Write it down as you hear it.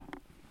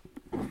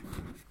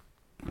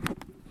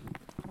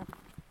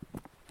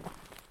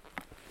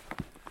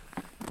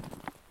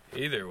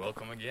Hey there,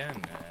 welcome again,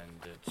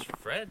 and it's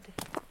Fred,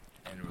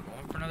 and we're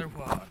going for another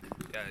walk.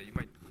 Yeah, you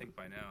might think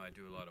by now I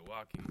do a lot of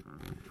walking.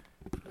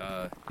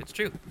 It's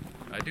true,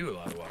 I do a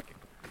lot of walking.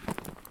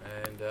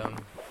 And,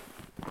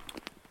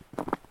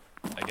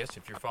 I guess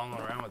if you're following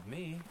around with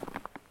me,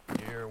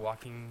 you're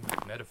walking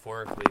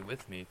metaphorically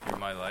with me through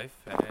my life,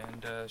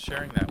 and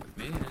sharing that with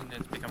me, and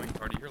it's becoming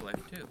part of your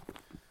life too.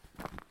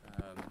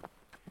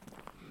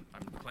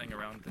 I'm playing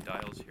around with the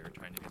dials here,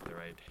 trying to get the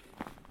right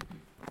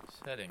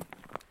setting.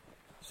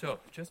 So,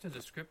 just as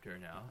a scripter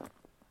now,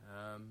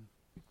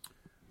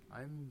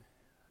 I'm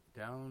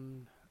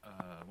down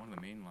one of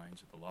the main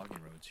lines of the logging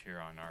roads here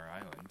on our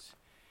islands,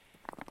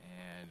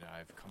 and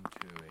I've come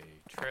to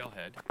a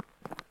trailhead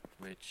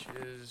which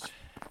is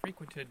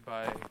frequented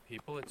by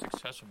people. It's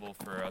accessible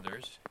for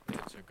others.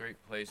 It's a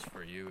great place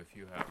for you if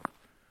you have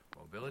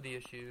mobility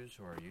issues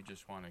or you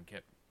just want to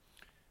get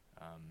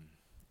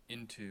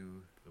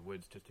into the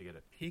woods just to get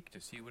a peek to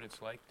see what it's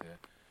like to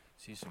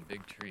see some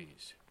big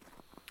trees.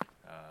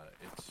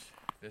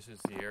 This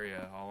is the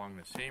area all along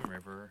the same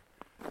river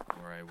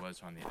where I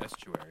was on the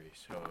estuary,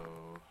 so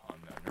on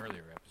an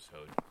earlier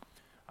episode.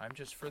 I'm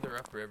just further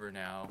upriver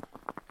now,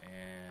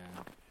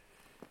 and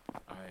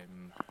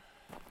I'm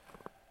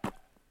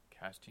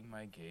casting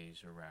my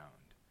gaze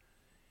around,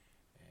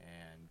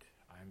 and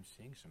I'm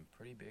seeing some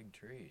pretty big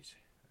trees.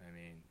 I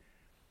mean,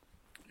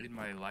 in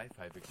my life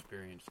I've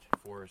experienced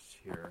forests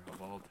here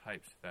of all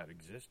types that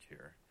exist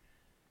here,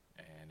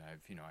 and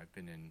I've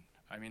been in,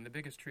 the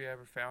biggest tree I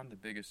ever found, the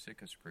biggest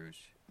Sitka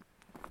spruce,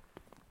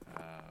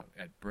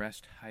 at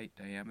breast height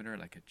diameter,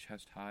 like a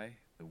chest high,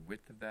 the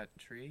width of that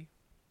tree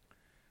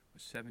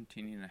was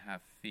 17 and a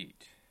half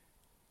feet.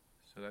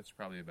 So that's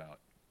probably about,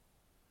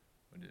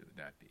 what would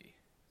that be?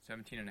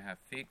 17 and a half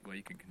feet, well,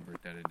 you can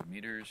convert that into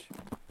meters.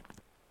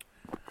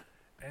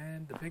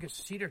 And the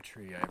biggest cedar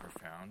tree I ever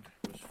found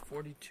was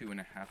 42 and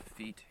a half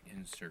feet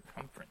in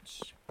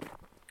circumference.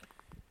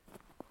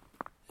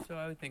 So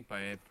I would think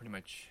by pretty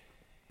much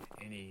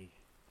any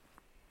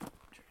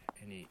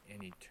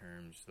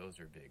terms, those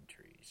are big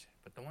trees.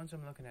 But the ones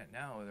I'm looking at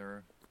now,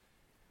 they're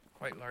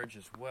quite large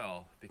as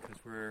well,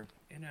 because we're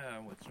in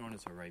what's known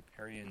as a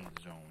riparian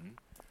zone,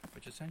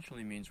 which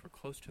essentially means we're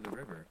close to the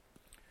river.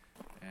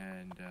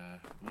 And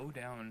low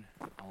down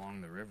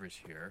along the rivers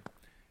here,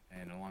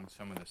 and along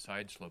some of the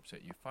side slopes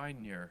that you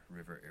find near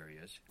river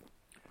areas,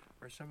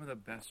 are some of the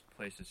best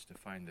places to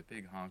find the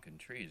big honkin'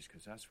 trees,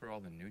 because that's where all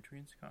the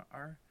nutrients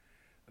are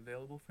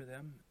available for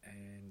them,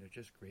 and they're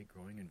just great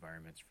growing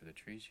environments for the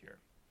trees here.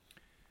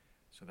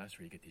 So that's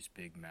where you get these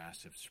big,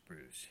 massive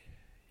spruce.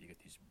 You get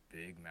these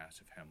big,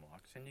 massive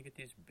hemlocks, and you get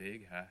these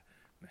big,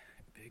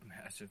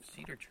 massive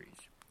cedar trees.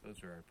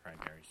 Those are our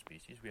primary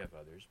species. We have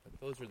others, but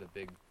those are the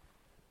big.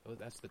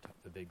 That's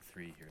the big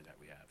three here that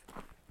we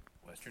have: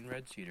 western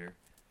red cedar,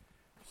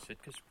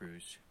 Sitka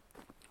spruce,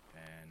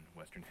 and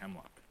western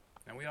hemlock.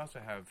 Now we also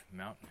have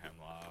mountain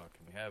hemlock,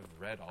 and we have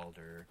red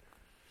alder,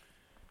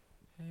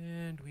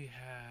 and we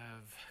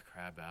have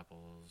crab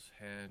apples,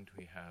 and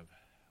we have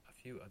a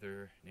few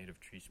other native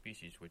tree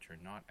species which are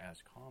not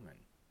as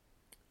common.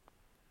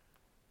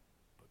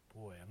 But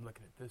boy, I'm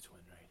looking at this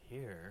one right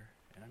here,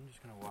 and I'm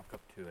just going to walk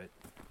up to it,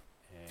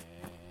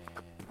 and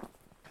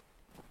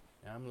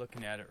I'm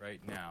looking at it right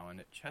now, and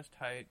at chest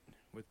height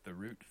with the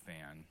root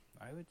fan,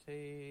 I would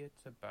say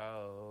it's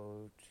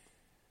about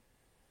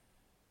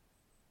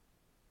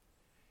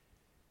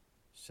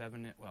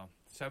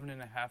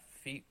 7.5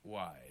 feet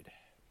wide,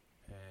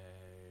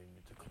 and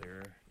it's a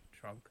clear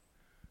trunk,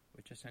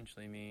 which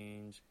essentially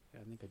means,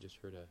 I think I just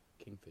heard a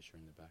kingfisher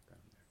in the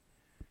background there,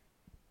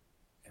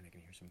 and I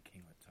can hear some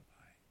kinglets up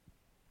high.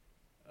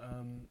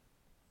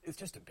 It's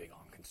just a big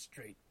honkin'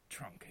 straight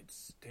trunk. It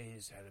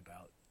stays at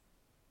about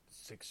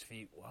 6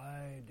 feet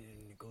wide,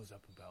 and it goes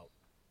up about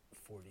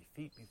 40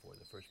 feet before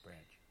the first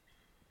branch.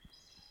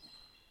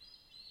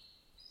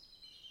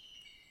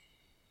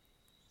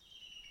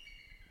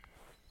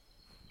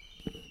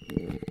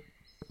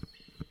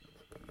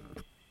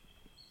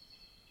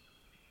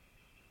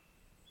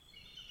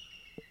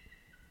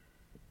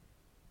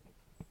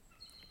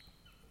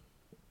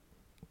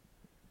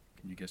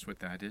 Can you guess what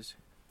that is?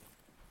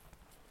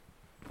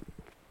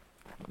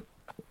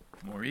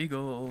 More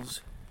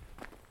eagles.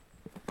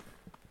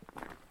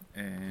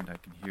 And I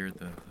can hear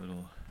the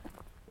little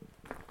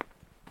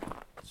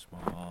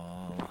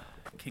small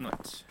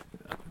kinglets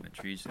up in the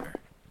trees there.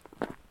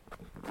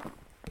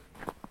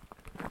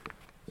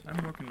 So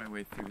I'm working my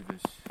way through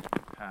this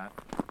path,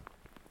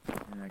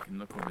 and I can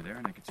look over there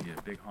and I can see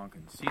a big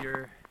honkin'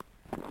 cedar.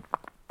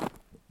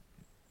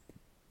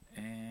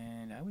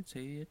 And I would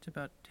say it's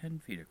about 10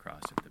 feet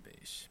across at the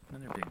base.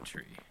 Another big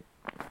tree.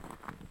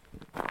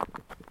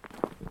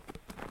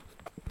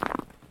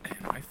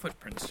 And my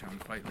footprints sound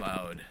quite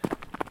loud.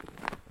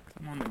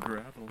 I'm on the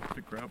gravel.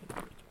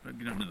 I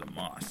get under the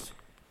moss.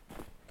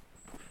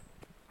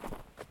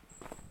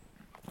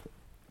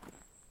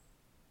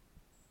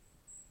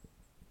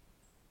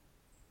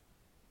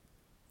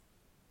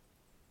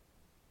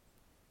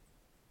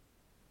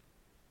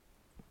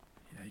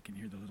 you can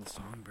hear the little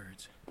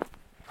songbirds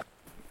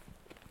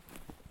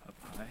up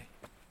high.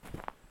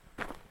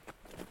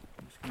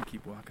 I'm just going to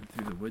keep walking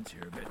through the woods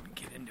here a bit and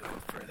get into it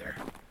further.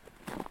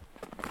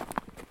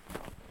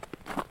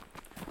 I'm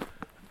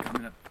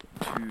coming up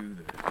to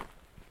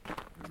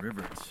the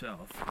river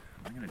itself.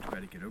 I'm going to try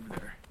to get over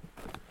there.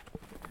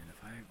 And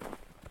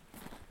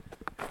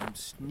if I'm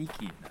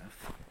sneaky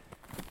enough,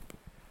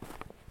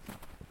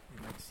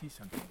 you might see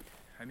something.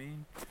 I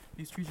mean,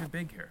 these trees are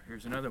big here.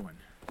 Here's another one.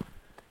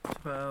 It's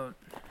about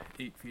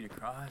 8 feet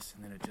across,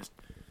 and then it just,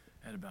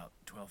 at about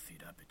 12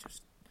 feet up, it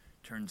just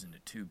turns into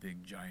two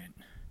big giant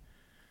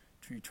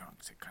tree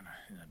trunks. It kind of,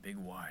 in a big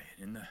Y.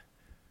 And the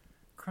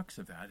crux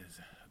of that is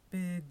a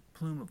big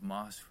plume of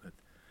moss with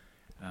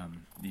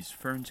these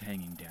ferns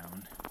hanging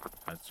down.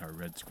 That's our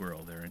red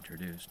squirrel. They're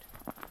introduced.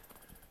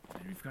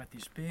 And we've got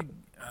these big,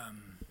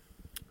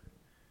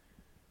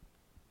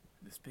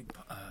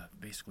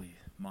 basically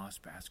moss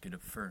basket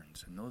of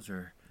ferns. And those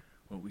are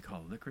what we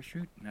call licorice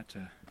root. And that's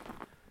a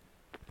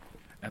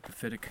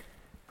epiphytic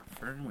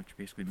fern, which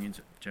basically means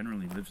it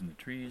generally lives in the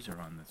trees or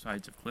on the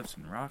sides of cliffs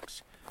and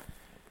rocks.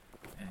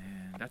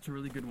 And that's a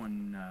really good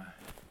one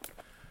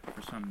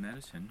for some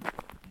medicine.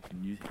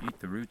 You can eat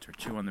the roots or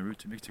chew on the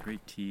roots. It makes a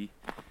great tea.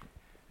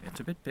 It's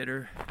a bit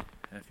bitter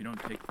if you don't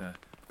take the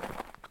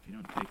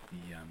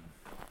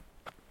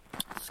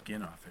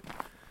skin off it.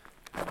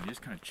 You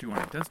just kind of chew on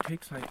it. It does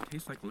taste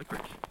like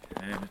licorice,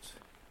 and it's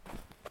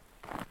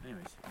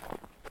anyways.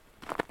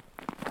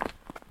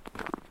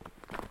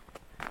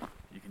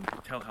 You can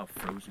tell how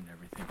frozen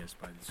everything is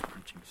by these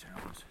crunching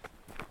sounds.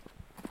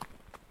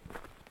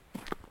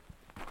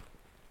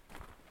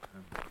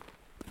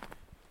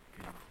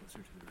 Getting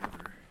closer to the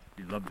river.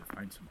 You'd love to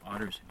find some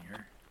otters in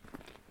here.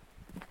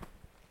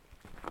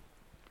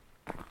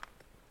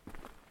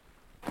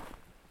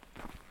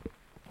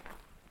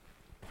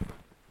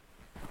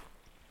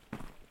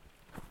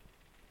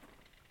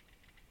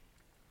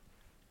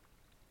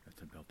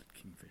 That's a belted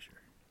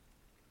kingfisher.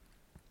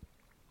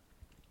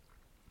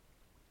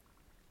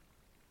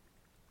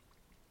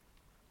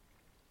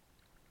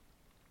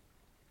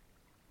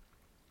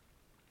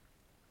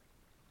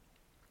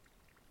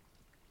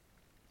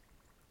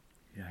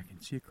 Yeah, I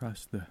can see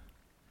across the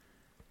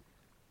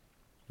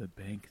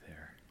bank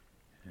there,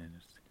 and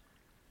it's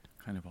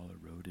kind of all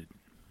eroded,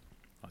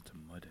 lots of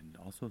mud, and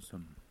also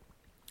some.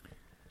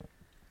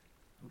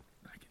 Oh,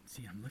 I can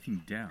see. I'm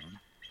looking down.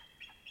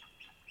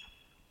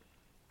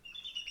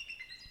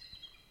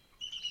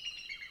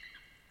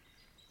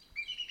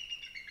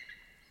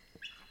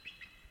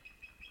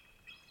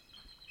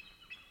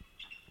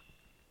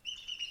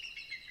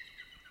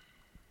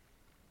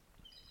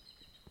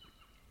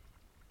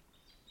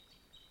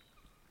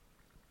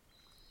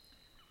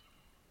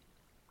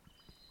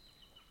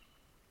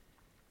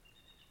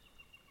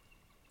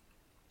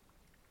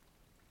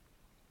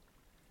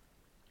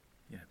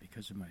 Yeah,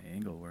 because of my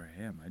angle where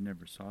I am, I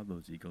never saw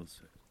those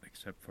eagles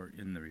except for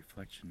in the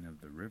reflection of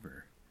the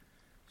river.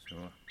 So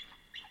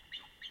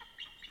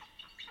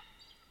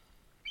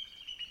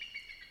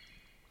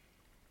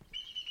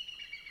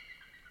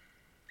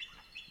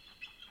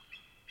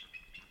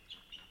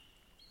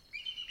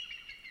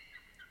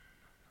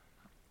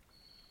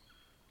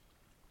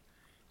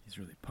he's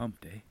really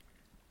pumped, eh?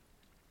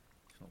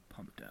 He's all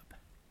pumped up.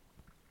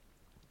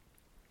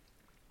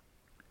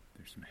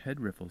 There's some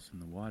head riffles in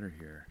the water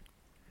here.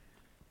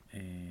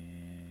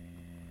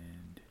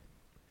 And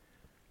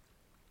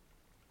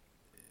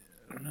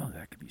I don't know,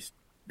 that could be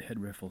head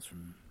riffles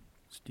from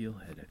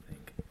steelhead, I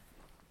think.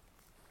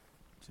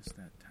 Just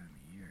that time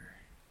of year.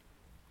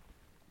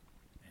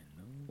 And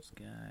those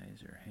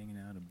guys are hanging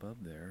out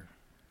above there.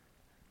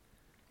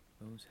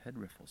 Those head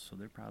riffles, so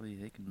they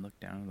can look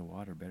down in the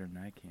water better than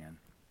I can.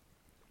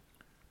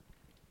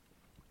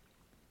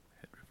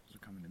 Head riffles are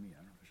coming to me. I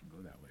don't know if I should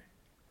go that way.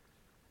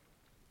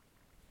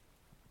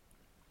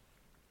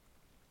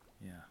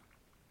 Yeah.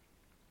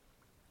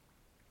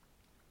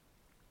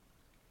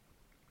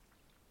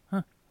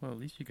 Huh. Well, at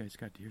least you guys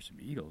got to hear some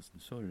eagles,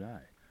 and so did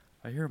I.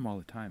 I hear them all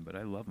the time, but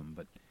I love them.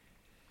 But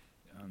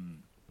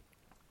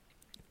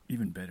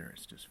even better,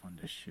 it's just fun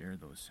to share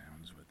those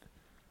sounds with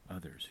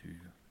others who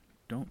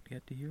don't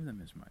get to hear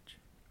them as much,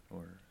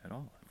 or at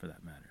all, for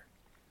that matter.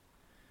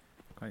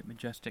 Quite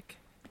majestic.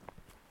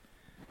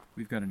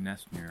 We've got a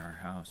nest near our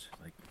house,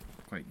 like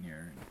quite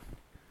near. And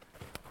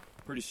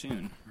pretty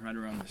soon, right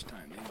around this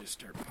time, they just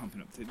start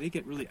pumping up. They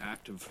get really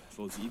active,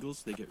 those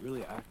eagles. They get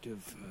really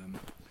active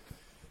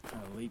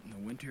late in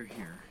the winter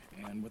here.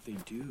 And what they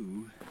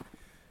do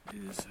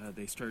is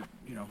they start,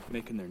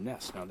 making their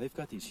nests. Now, they've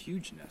got these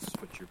huge nests,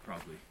 which you're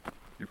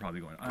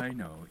probably going, I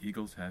know,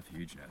 eagles have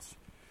huge nests.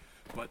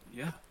 But,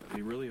 yeah,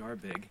 they really are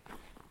big.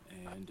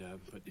 And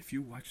but if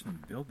you watch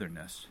them build their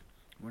nests,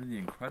 one of the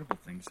incredible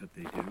things that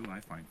they do, I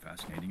find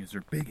fascinating, is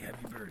they're big,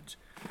 heavy birds.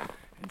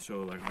 And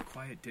so, like, on a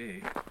quiet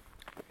day,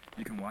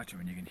 you can watch them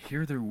and you can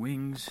hear their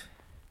wings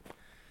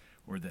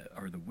or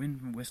the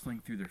wind whistling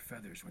through their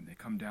feathers when they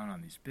come down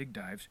on these big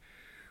dives.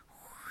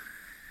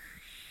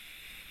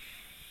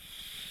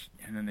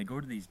 And then they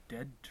go to these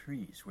dead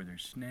trees where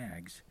there's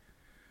snags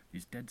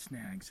these dead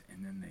snags,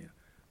 and then they,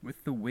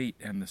 with the weight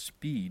and the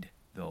speed,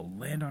 they'll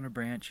land on a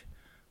branch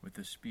with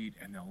the speed,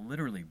 and they'll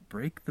literally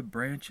break the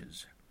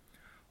branches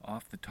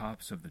off the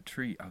tops of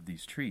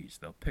these trees.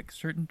 They'll pick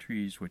certain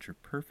trees which are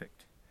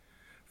perfect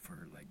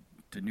for like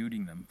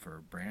denuding them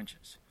for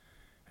branches,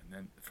 and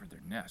then for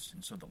their nests.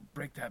 And so they'll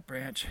break that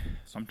branch.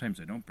 Sometimes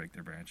they don't break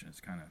their branch, and it's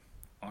kind of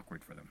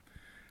awkward for them,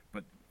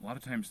 but a lot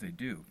of times they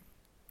do.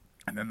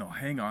 And then they'll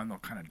hang on. They'll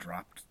kind of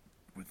drop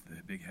with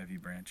the big heavy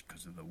branch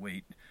because of the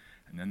weight,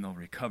 and then they'll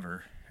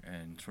recover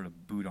and sort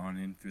of boot on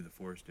in through the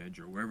forest edge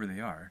or wherever they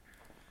are,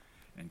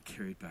 and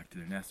carry it back to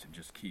their nest and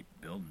just keep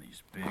building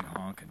these big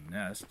honking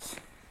nests.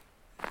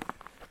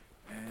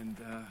 And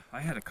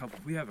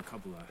we have a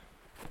couple of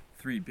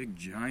 3 big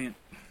giant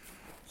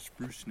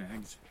spruce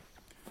snags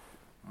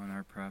on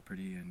our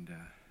property and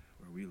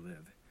where we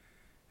live.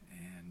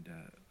 And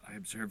I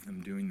observed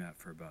them doing that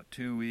for about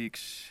 2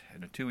 weeks.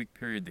 In a 2-week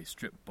period, they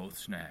stripped both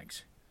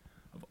snags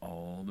of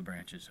all the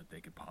branches that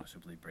they could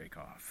possibly break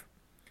off.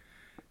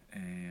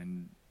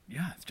 And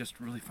yeah, it's just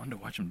really fun to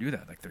watch them do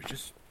that. Like, they're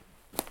just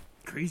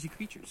crazy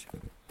creatures.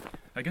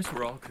 I guess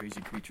we're all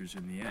crazy creatures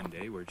in the end,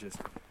 eh? We're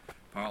just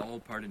all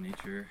part of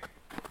nature,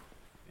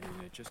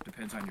 and it just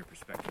depends on your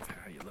perspective,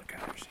 how you look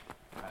at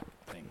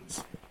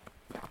things.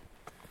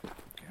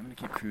 Okay, I'm going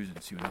to keep cruising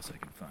and see what else I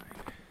can find.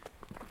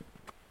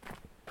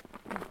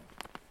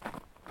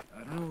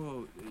 I don't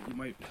know, you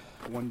might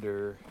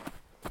wonder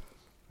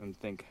and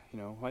think,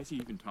 why is he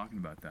even talking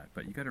about that?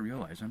 But you got to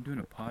realize I'm doing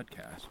a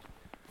podcast,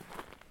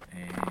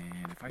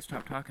 and if I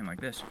stop talking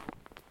like this,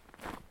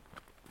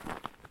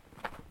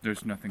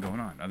 there's nothing going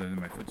on other than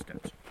my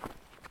footsteps.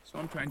 So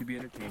I'm trying to be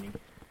entertaining,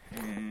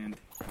 and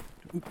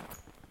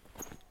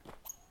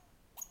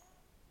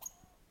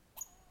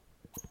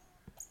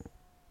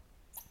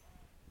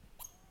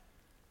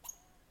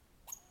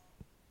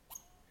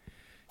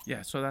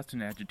yeah, so that's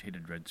an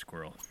agitated red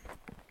squirrel.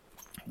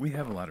 We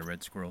have a lot of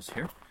red squirrels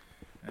here,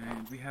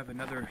 and we have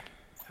a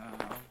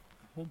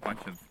whole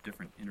bunch of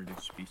different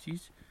introduced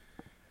species,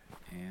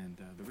 and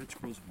the red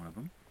squirrel is one of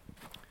them,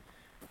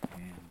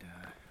 and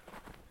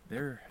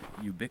they're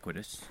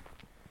ubiquitous.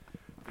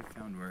 They're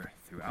found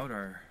throughout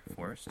our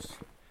forests,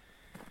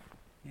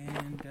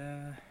 and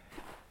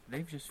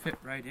they've just fit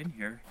right in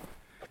here,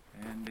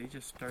 and they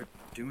just start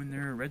doing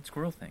their red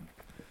squirrel thing.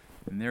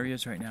 And there he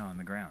is right now on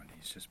the ground.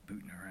 He's just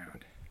booting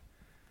around.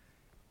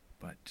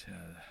 But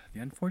the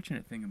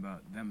unfortunate thing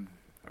about them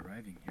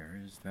arriving here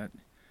is that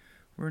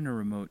we're in a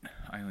remote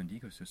island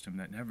ecosystem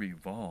that never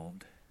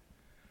evolved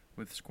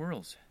with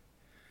squirrels.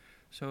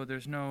 So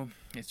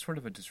it's sort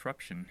of a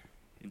disruption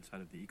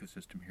inside of the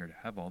ecosystem here to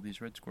have all these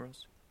red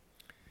squirrels.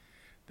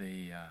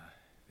 They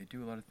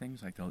do a lot of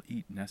things, like they'll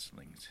eat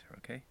nestlings,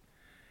 okay?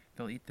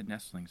 They'll eat the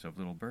nestlings of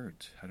little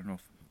birds. I don't know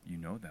if you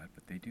know that,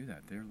 but they do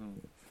that. They're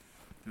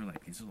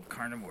like these little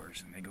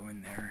carnivores, and they go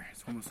in there.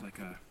 It's almost like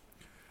a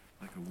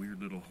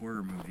weird little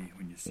horror movie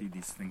when you see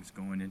these things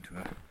going into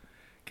a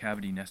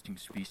cavity nesting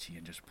species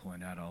and just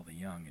pulling out all the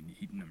young and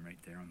eating them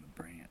right there on the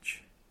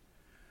branch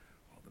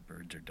while the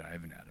birds are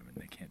diving at them,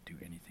 and they can't do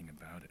anything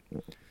about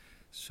it.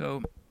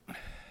 So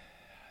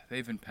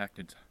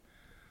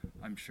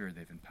I'm sure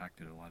they've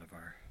impacted a lot of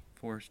our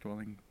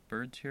forest-dwelling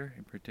birds here,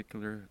 in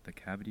particular the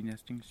cavity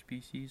nesting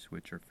species,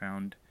 which are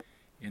found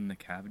in the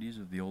cavities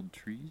of the old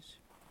trees,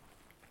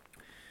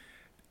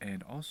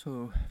 and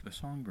also the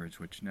songbirds,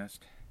 which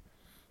nest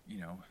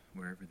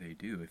wherever they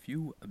do. If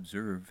you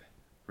observe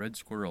red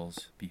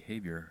squirrels'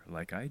 behavior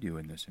like I do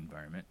in this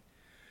environment,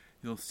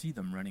 you'll see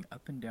them running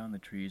up and down the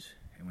trees,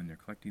 and when they're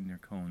collecting their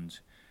cones,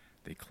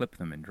 they clip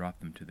them and drop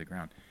them to the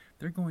ground.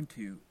 They're going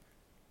to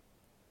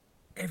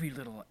every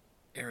little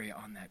area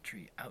on that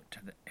tree, out to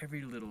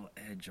every little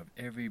edge of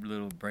every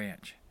little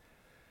branch.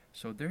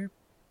 So they're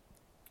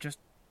just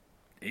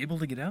able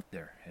to get out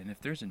there, and if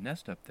there's a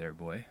nest up there,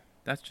 boy,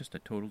 that's just a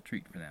total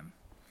treat for them.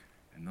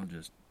 And they'll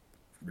just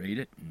raid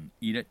it and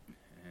eat it,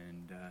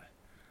 and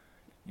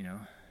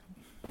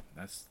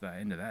that's the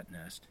end of that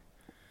nest.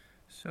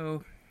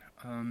 So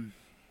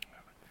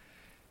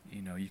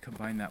you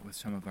combine that with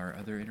some of our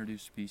other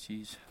introduced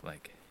species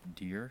like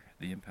deer,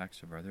 the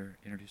impacts of other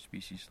introduced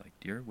species like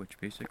deer, which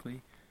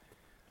basically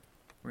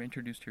were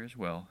introduced here as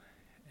well,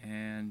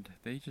 and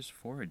they just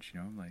forage.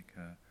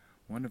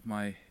 One of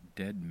my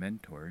dead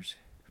mentors,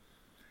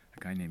 a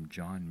guy named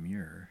John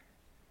Muir,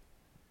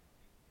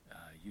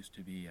 used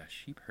to be a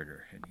sheep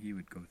herder, and he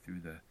would go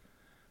through the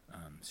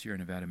Sierra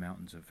Nevada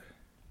mountains of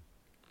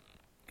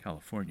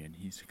California, and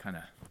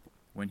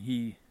when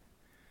he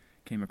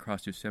came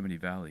across Yosemite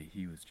Valley,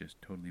 he was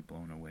just totally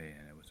blown away,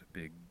 and it was a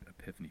big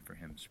epiphany for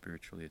him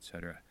spiritually,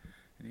 etc.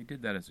 And he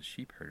did that as a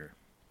sheep herder.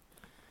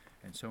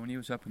 And so when he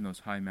was up in those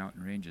high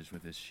mountain ranges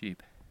with his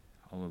sheep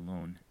all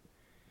alone,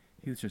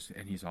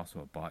 and he's also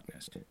a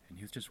botanist, and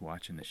he was just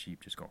watching the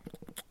sheep just go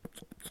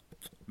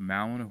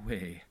mowing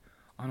away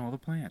on all the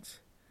plants.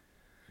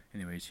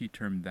 Anyways, he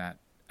termed that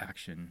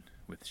action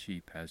with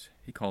sheep as,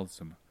 he calls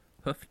them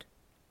hoofed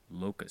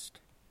locust.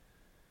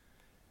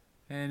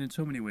 And in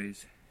so many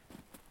ways,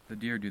 the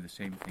deer do the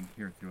same thing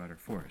here throughout our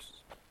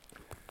forests.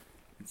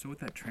 And so what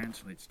that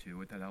translates to,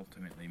 what that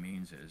ultimately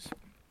means is,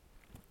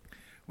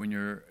 when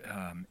you're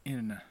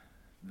in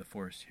the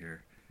forest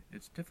here,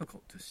 it's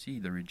difficult to see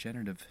the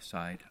regenerative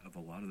side of a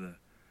lot of the,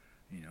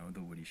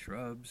 the woody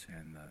shrubs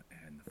and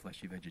the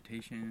fleshy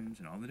vegetations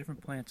and all the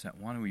different plants that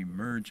want to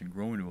emerge and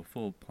grow into a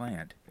full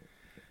plant.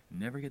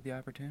 Never get the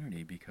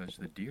opportunity because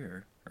the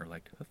deer are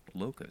like hoofed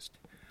locust,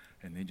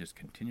 and they just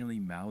continually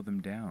mow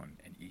them down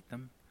and eat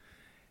them.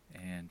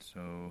 And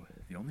so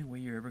the only way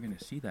you're ever going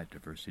to see that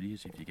diversity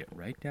is if you get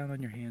right down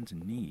on your hands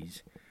and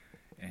knees,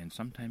 and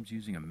sometimes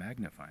using a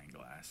magnifying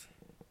glass,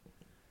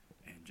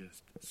 and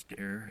just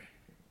stare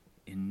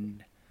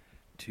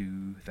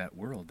into that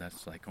world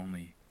that's like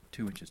only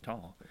 2 inches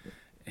tall,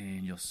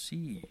 and you'll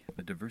see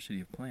the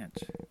diversity of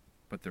plants,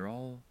 but they're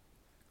all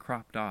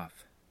cropped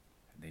off.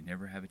 They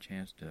never have a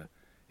chance to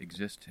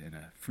exist in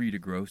a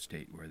free-to-grow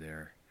state where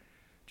they're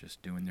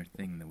just doing their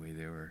thing the way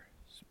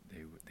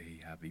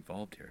they have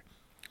evolved here.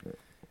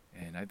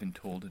 And I've been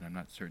told, and I'm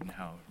not certain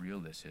how real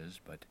this is,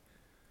 but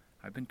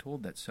I've been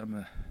told that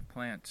some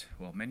plants,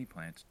 well, many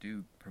plants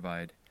do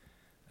provide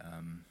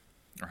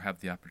or have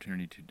the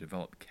opportunity to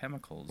develop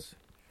chemicals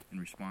in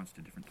response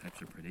to different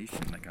types of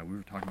predation. Like we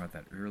were talking about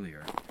that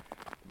earlier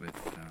with,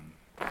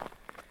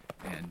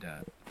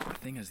 the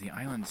thing is, the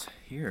islands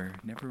here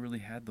never really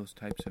had those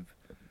types of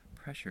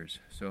pressures.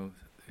 So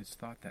it's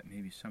thought that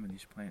maybe some of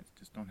these plants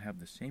just don't have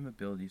the same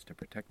abilities to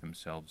protect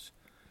themselves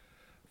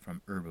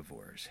from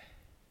herbivores.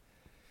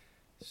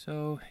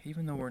 So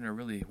even though we're in a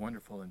really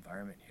wonderful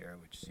environment here,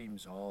 which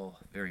seems all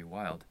very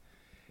wild,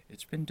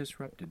 it's been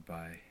disrupted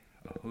by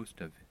a host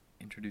of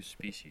introduced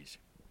species.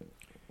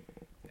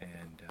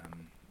 And,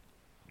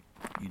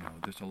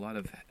 there's a lot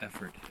of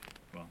effort.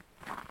 Well,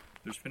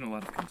 there's been a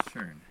lot of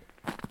concern,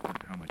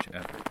 not how much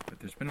effort, but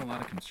there's been a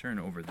lot of concern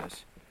over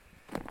this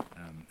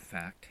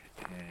fact.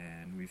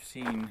 And we've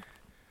seen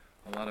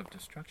a lot of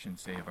destruction,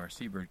 say, of our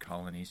seabird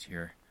colonies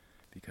here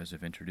because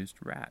of introduced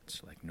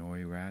rats, like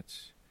nori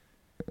rats,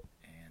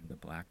 and the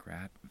black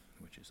rat,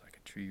 which is like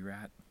a tree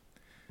rat,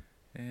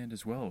 and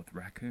as well with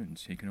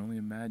raccoons. You can only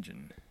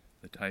imagine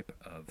the type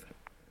of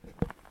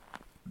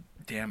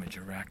damage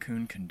a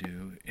raccoon can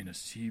do in a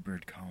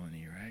seabird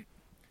colony, right?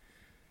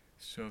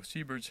 So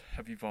seabirds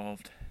have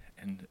evolved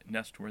and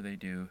nest where they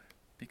do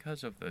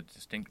because of the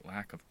distinct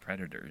lack of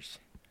predators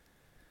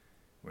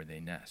where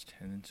they nest.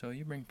 And so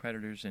you bring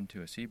predators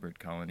into a seabird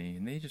colony,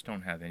 and they just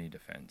don't have any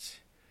defense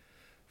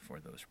for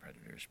those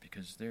predators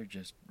because they're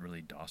just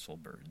really docile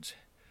birds.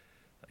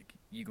 Like,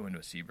 you go into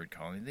a seabird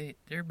colony,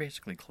 they're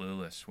basically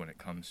clueless when it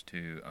comes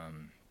to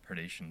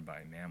predation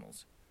by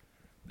mammals.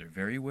 They're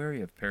very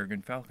wary of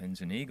peregrine falcons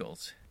and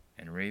eagles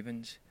and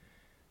ravens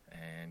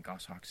and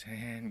goshawks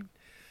and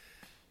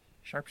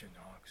sharp-shinned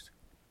hawks.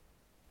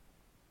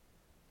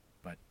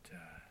 But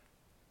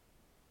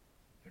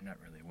they're not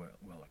really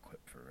well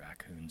equipped for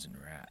raccoons and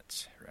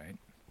rats, right?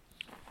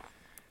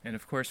 And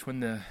of course, when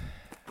the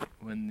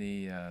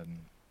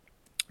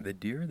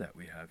deer that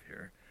we have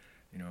here,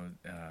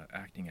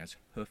 acting as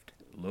hoofed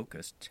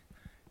locusts,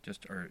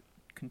 just are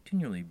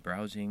continually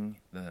browsing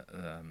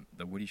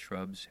the woody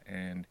shrubs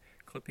and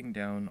clipping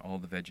down all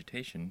the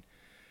vegetation.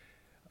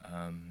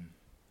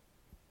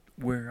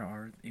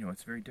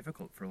 It's very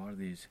difficult for a lot of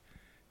these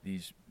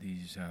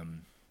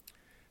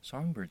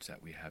songbirds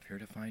that we have here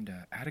to find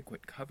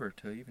adequate cover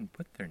to even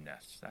put their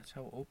nests. That's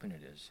how open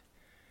it is.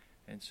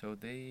 And so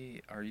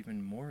they are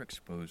even more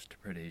exposed to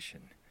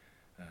predation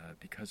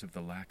because of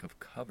the lack of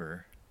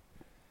cover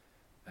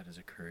that has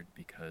occurred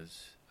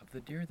because of the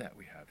deer that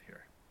we have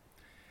here.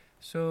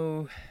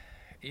 So,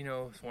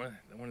 it's one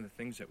of the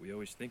things that we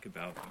always think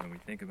about when we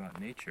think about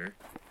nature,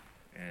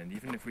 and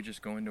even if we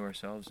just go into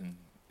ourselves and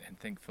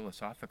think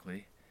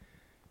philosophically,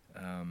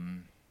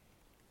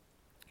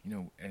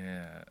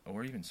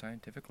 or even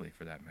scientifically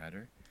for that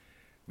matter,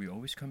 we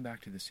always come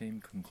back to the same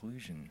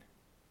conclusion.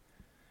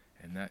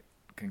 And that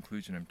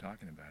conclusion I'm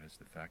talking about is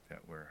the fact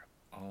that we're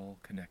all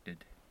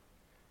connected,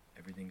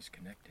 everything's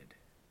connected,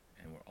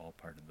 and we're all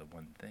part of the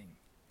one thing.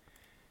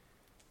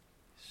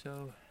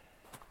 So,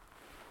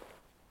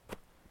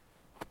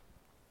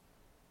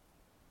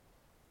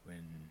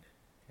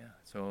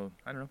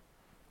 I don't know.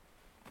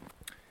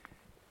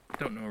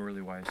 Don't know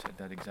really why I said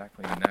that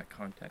exactly in that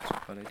context,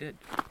 but I did.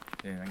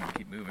 And I'm going to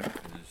keep moving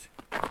because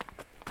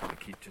I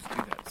keep just do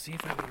that. See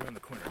if I can get around the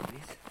corner.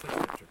 These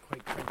footsteps are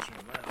quite crunchy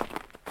and loud.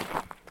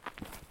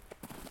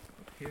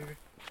 Up here,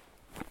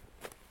 I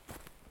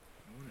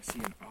want to see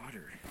an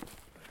otter,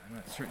 but I'm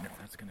not certain if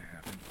that's going to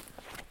happen.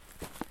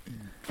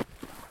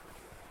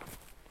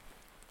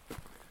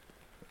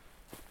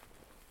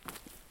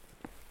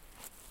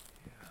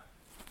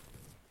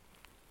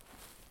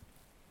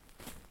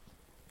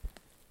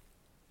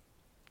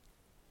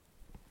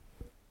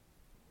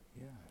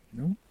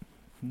 Nope,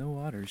 no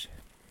otters.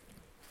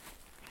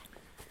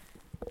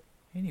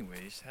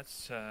 Anyways,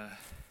 that's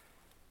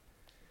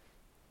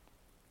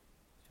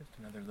just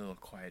another little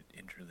quiet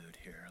interlude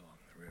here along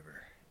the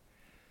river.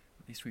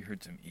 At least we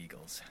heard some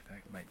eagles.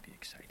 That might be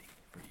exciting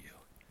for you.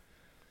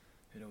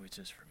 It always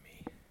is for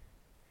me.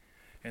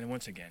 And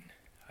once again,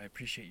 I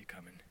appreciate you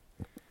coming.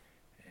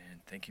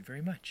 thank you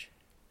very much.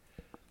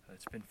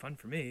 It's been fun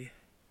for me.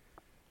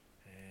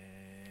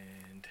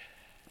 And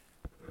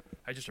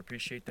I just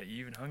appreciate that you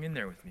even hung in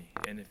there with me.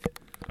 And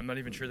I'm not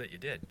even sure that you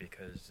did,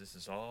 because this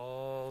is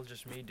all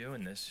just me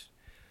doing this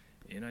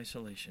in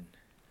isolation.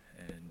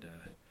 And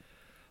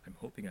I'm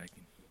hoping I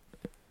can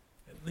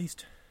at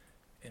least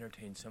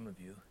entertain some of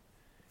you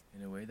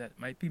in a way that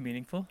might be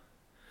meaningful.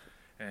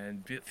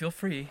 And feel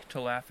free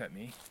to laugh at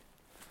me,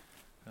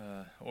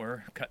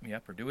 or cut me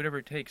up, or do whatever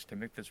it takes to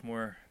make this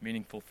more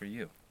meaningful for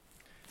you.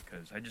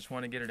 Because I just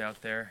want to get it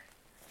out there,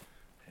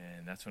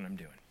 and that's what I'm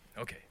doing.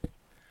 Okay, I'm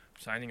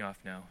signing off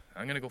now.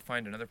 I'm going to go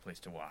find another place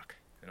to walk,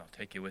 and I'll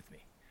take you with me.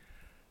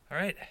 All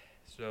right,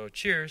 so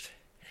cheers.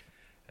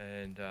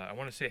 And I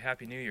want to say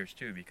Happy New Year's,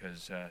 too,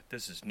 because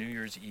this is New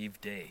Year's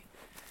Eve day.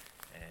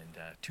 And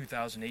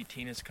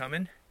 2018 is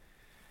coming.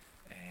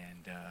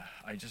 And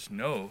I just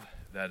know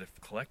that if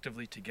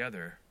collectively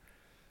together,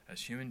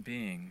 as human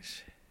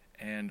beings,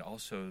 and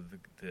also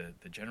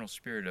the general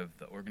spirit of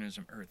the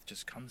organism Earth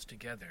just comes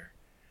together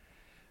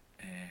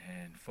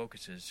and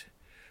focuses,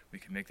 we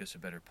can make this a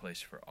better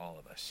place for all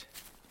of us.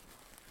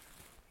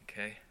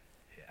 Okay?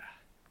 Yeah.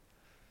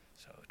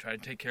 So try to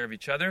take care of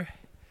each other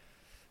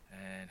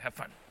and have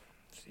fun.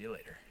 See you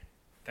later.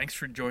 Thanks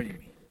for joining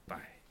me.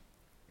 Bye.